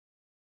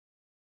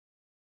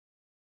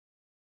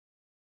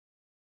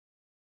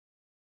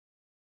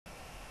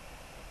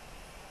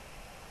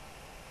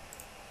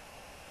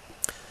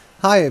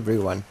Hi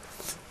everyone,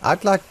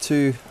 I'd like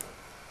to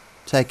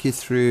take you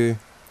through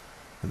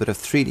a bit of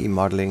 3D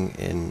modeling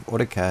in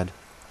AutoCAD.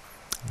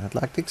 I'd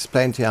like to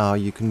explain to you how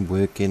you can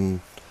work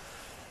in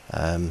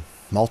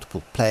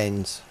multiple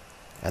planes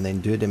and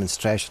then do a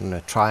demonstration on a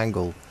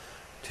triangle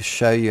to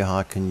show you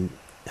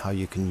how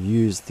you can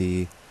use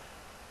the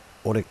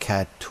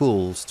AutoCAD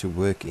tools to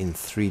work in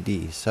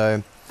 3D.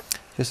 So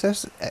just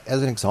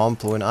as an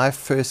example, when I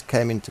first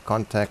came into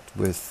contact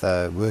with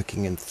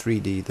working in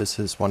 3D, this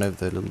is one of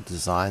the little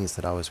designs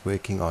that I was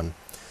working on.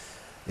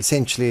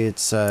 Essentially,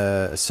 it's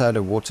a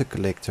solar water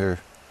collector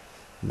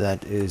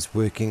that is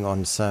working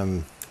on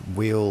some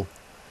wheel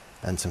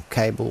and some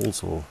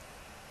cables or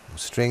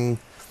string,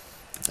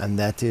 and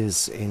that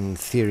is in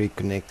theory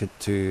connected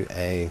to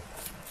a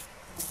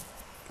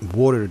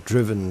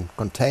water-driven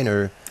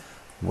container,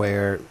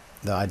 where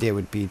the idea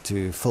would be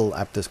to fill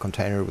up this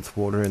container with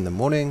water in the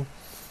morning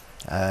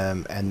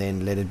and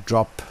then let it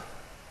drop,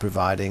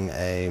 providing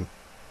a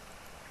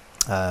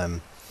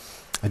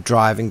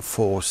driving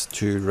force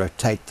to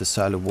rotate the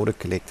solar water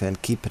collector and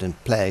keep it in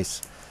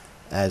place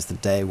as the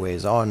day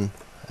wears on,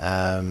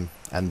 and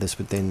this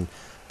would then,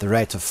 the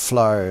rate of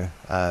flow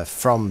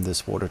from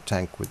this water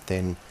tank would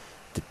then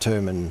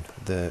determine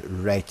the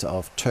rate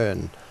of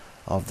turn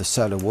of the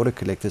solar water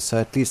collector, so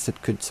at least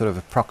it could sort of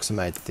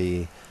approximate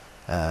the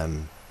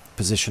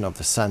position of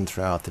the sun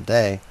throughout the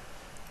day.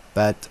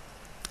 But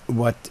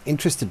what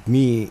interested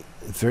me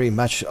very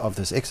much of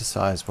this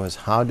exercise was,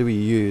 how do we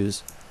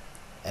use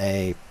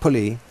a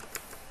pulley,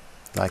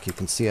 like you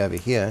can see over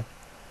here,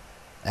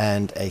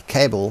 and a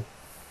cable,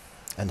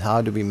 and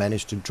how do we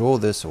manage to draw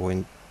this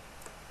or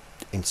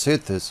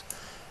insert this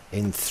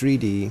in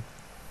 3D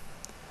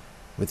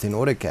within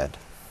AutoCAD.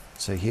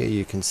 So here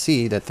you can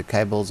see that the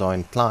cables are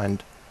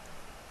inclined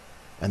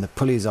and the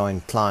pulleys are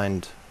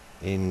inclined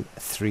in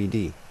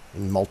 3D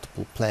in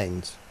multiple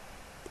planes.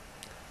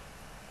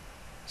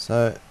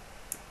 So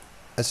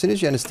as soon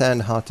as you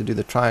understand how to do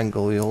the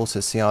triangle, you'll also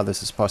see how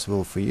this is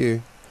possible for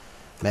you.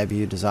 Maybe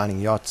you're designing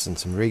yachts and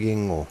some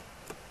rigging or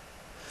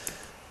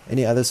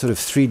any other sort of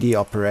 3D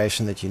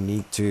operation that you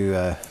need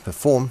to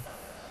perform.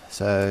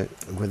 So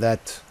with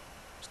that,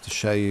 just to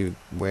show you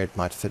where it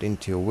might fit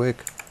into your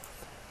work,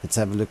 let's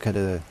have a look at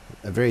a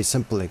very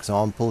simple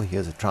example.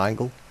 Here's a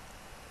triangle.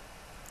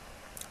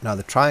 Now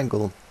the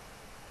triangle,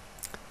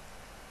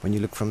 when you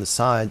look from the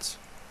sides,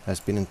 has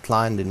been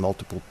inclined in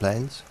multiple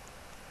planes.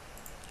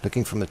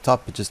 Looking from the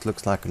top, it just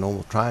looks like a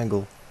normal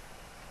triangle.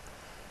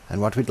 And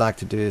what we'd like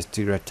to do is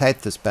to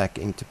rotate this back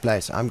into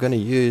place. I'm going to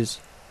use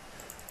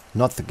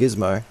not the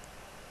gizmo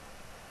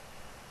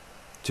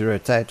to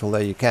rotate, although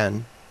you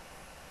can,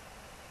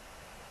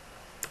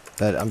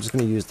 but I'm just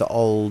going to use the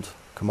old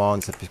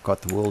commands that we've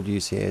got, the World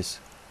UCS.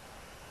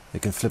 We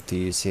can flip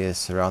the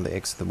UCS around the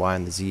X, the Y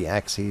and the Z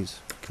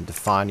axes. We can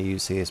define a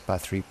UCS by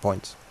 3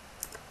 points.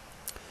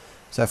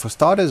 So for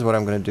starters, what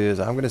I'm going to do is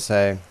I'm going to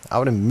say I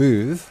want to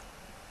move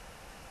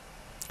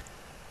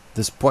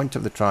this point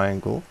of the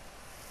triangle.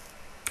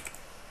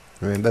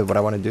 Remember, what I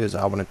want to do is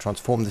I want to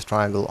transform this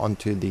triangle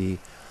onto the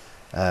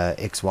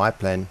XY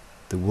plane,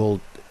 the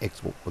world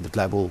X, or the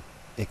global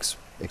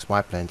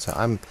XY plane. So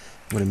I'm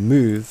going to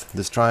move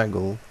this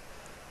triangle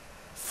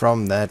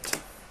from that,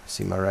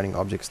 see my running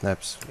object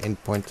snaps,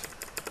 endpoint.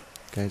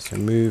 Okay, so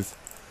move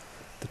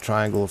the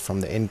triangle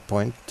from the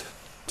endpoint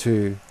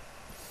to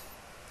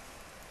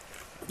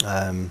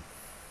and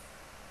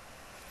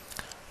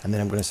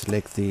then I'm going to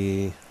select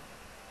the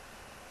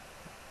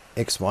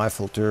XY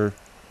filter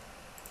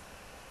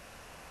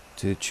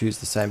to choose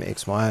the same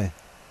XY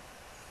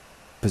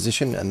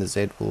position, and the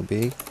Z will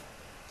be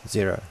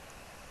 0.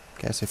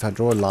 Okay, so if I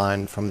draw a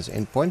line from this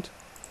endpoint,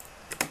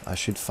 I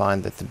should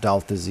find that the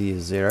delta Z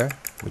is 0,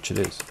 which it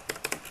is.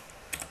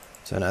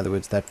 So in other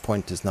words, that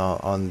point is now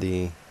on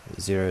the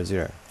 0,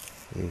 0.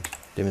 Let me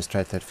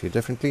demonstrate that for you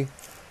differently.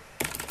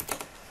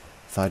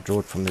 If I draw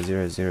it from the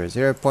 0, 0,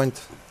 0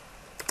 point,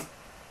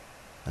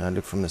 and I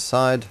look from the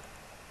side,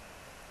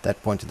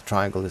 that point of the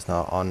triangle is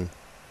now on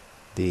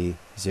the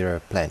 0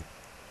 plane.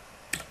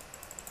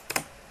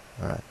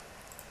 Alright.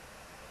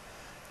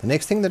 The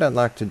next thing that I'd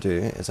like to do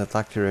is I'd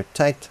like to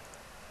rotate,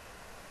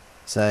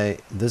 say,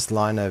 this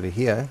line over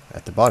here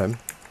at the bottom,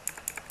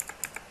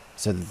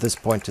 so that this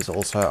point is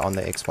also on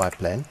the XY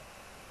plane.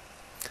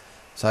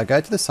 So I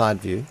go to the side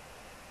view.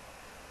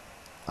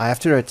 I have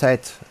to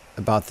rotate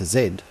about the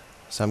Z,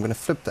 so I'm going to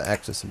flip the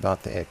axis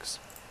about the X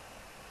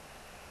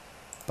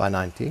by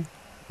 90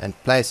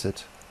 and place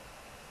it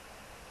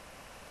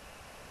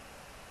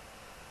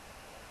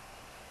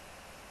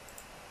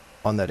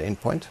on that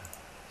endpoint,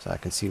 so I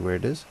can see where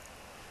it is.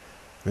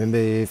 Remember,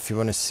 if you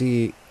want to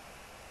see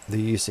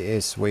the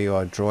UCS where you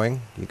are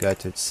drawing, you go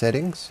to its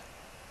settings,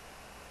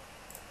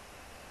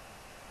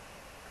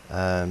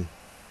 and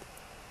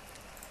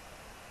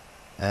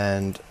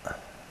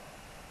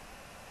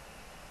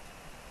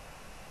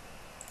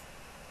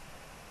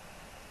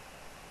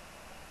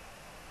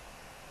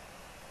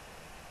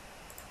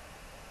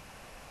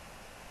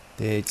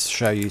there it's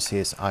show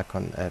UCS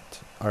icon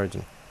at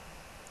origin.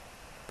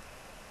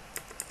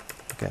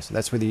 Okay, so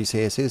that's where the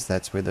UCS is,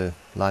 that's where the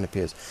line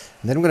appears.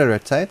 And then I'm going to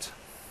rotate.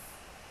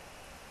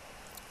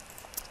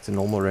 It's a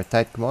normal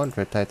rotate command,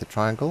 rotate the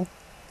triangle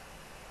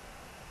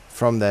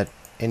from that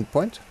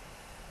endpoint.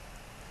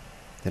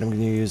 Then I'm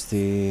going to use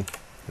the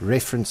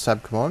reference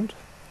subcommand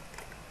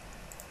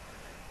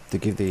to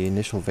give the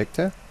initial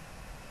vector.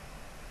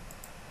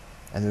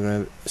 And we're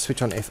going to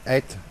switch on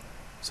F8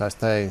 so I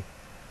stay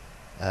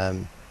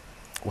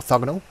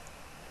orthogonal.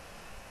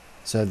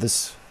 So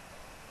this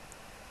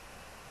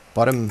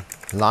bottom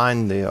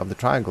line there of the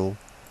triangle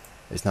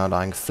is now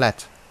lying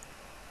flat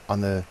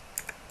on the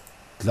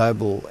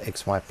global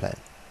XY plane.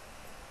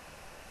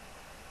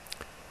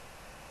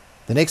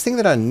 The next thing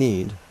that I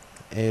need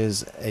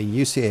is a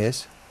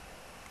UCS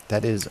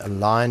that is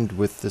aligned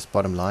with this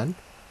bottom line,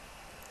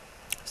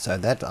 so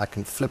that I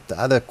can flip the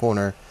other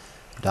corner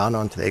down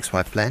onto the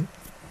XY plane.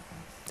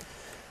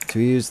 To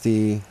use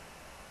the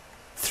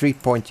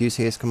 3-point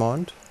UCS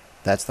command,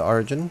 that's the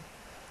origin.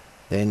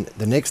 Then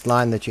the next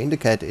line that you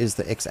indicate is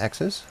the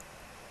x-axis.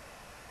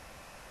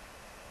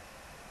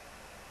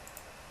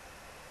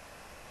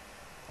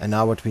 And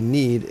now what we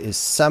need is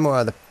some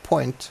other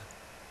point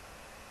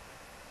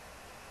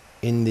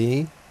in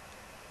the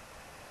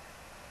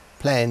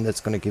plane that's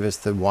going to give us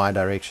the y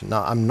direction.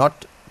 Now I'm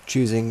not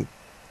choosing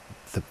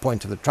the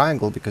point of the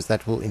triangle because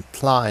that will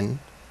incline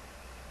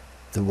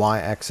the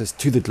y-axis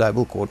to the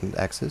global coordinate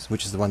axis,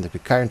 which is the one that we're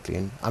currently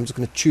in. I'm just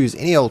going to choose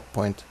any old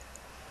point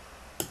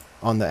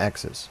on the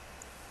axis.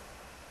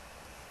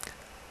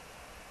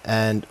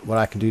 And what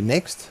I can do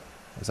next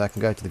is I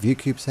can go to the view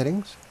cube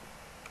settings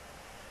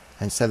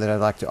and say that I'd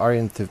like to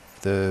orient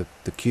the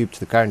cube to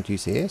the current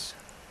UCS.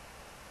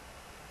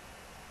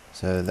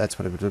 So that's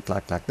what it would look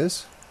like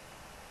this.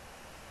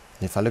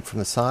 And if I look from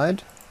the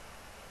side,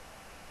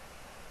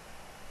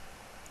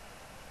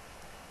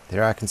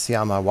 there I can see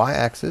how my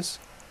y-axis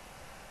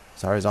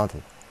is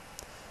horizontal,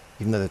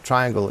 even though the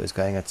triangle is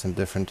going at some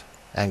different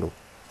angle.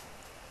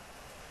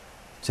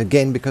 So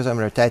again, because I'm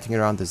rotating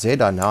around the Z,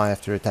 I now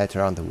have to rotate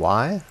around the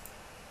Y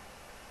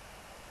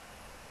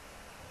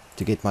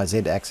to get my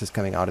Z axis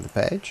coming out of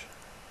the page.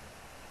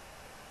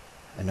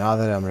 And now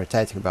that I'm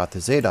rotating about the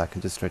Z, I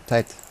can just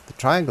rotate the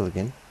triangle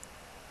again.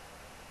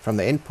 From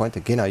the endpoint,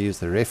 again I use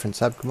the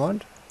reference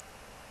subcommand.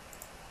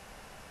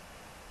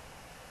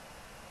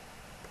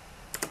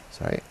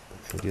 Sorry,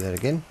 let me do that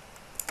again.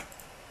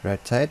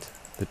 Rotate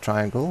the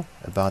triangle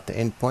about the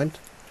endpoint,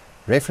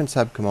 reference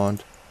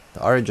subcommand,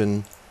 the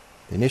origin,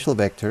 the initial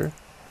vector,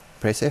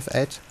 press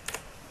F8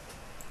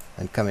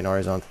 and come in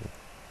horizontally.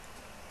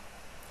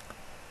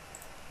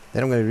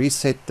 Then I'm going to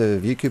reset the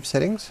view cube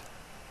settings,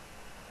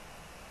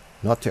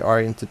 not to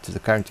orient it to the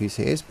current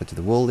UCS but to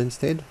the world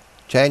instead.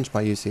 Change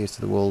my UCS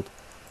to the world,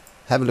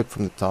 have a look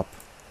from the top,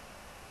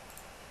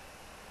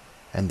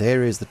 and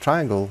there is the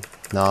triangle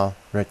now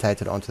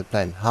rotated onto the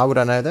plane. How would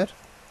I know that?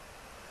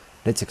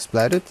 Let's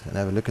explode it and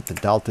have a look at the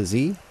delta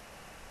Z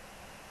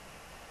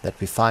that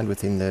we find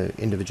within the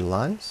individual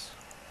lines.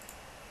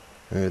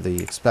 Remember,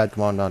 the explode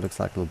command now looks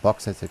like a little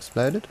box that's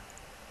exploded.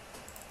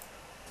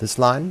 This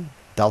line,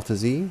 delta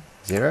Z,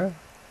 0.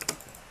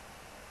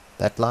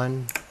 That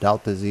line,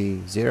 delta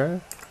Z,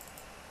 0.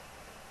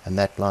 And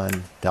that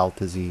line,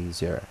 delta Z,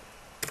 0.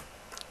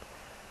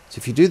 So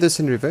if you do this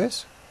in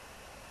reverse,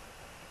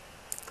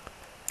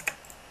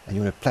 and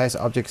you want to place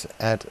objects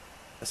at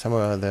some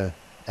other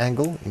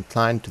angle,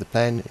 inclined to the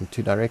plane in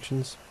 2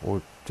 directions,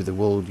 or to the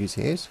world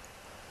UCS,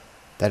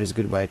 that is a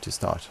good way to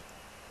start.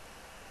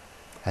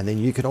 And then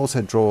you can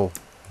also draw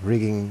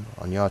rigging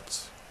on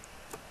yachts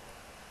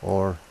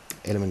or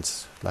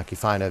elements like you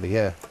find over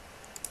here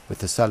with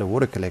the solar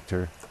water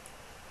collector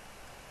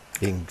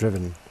being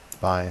driven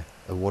by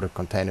a water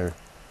container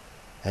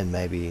and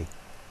maybe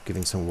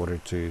giving some water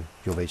to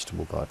your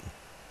vegetable garden.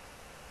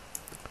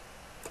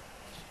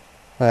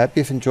 I hope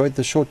you've enjoyed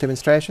this short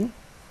demonstration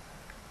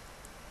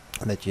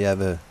and that you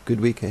have a good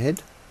week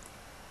ahead.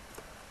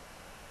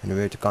 And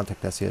remember to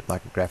contact us here at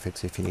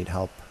Micrographics if you need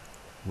help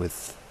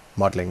with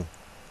modeling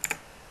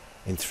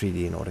in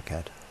 3D in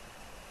AutoCAD.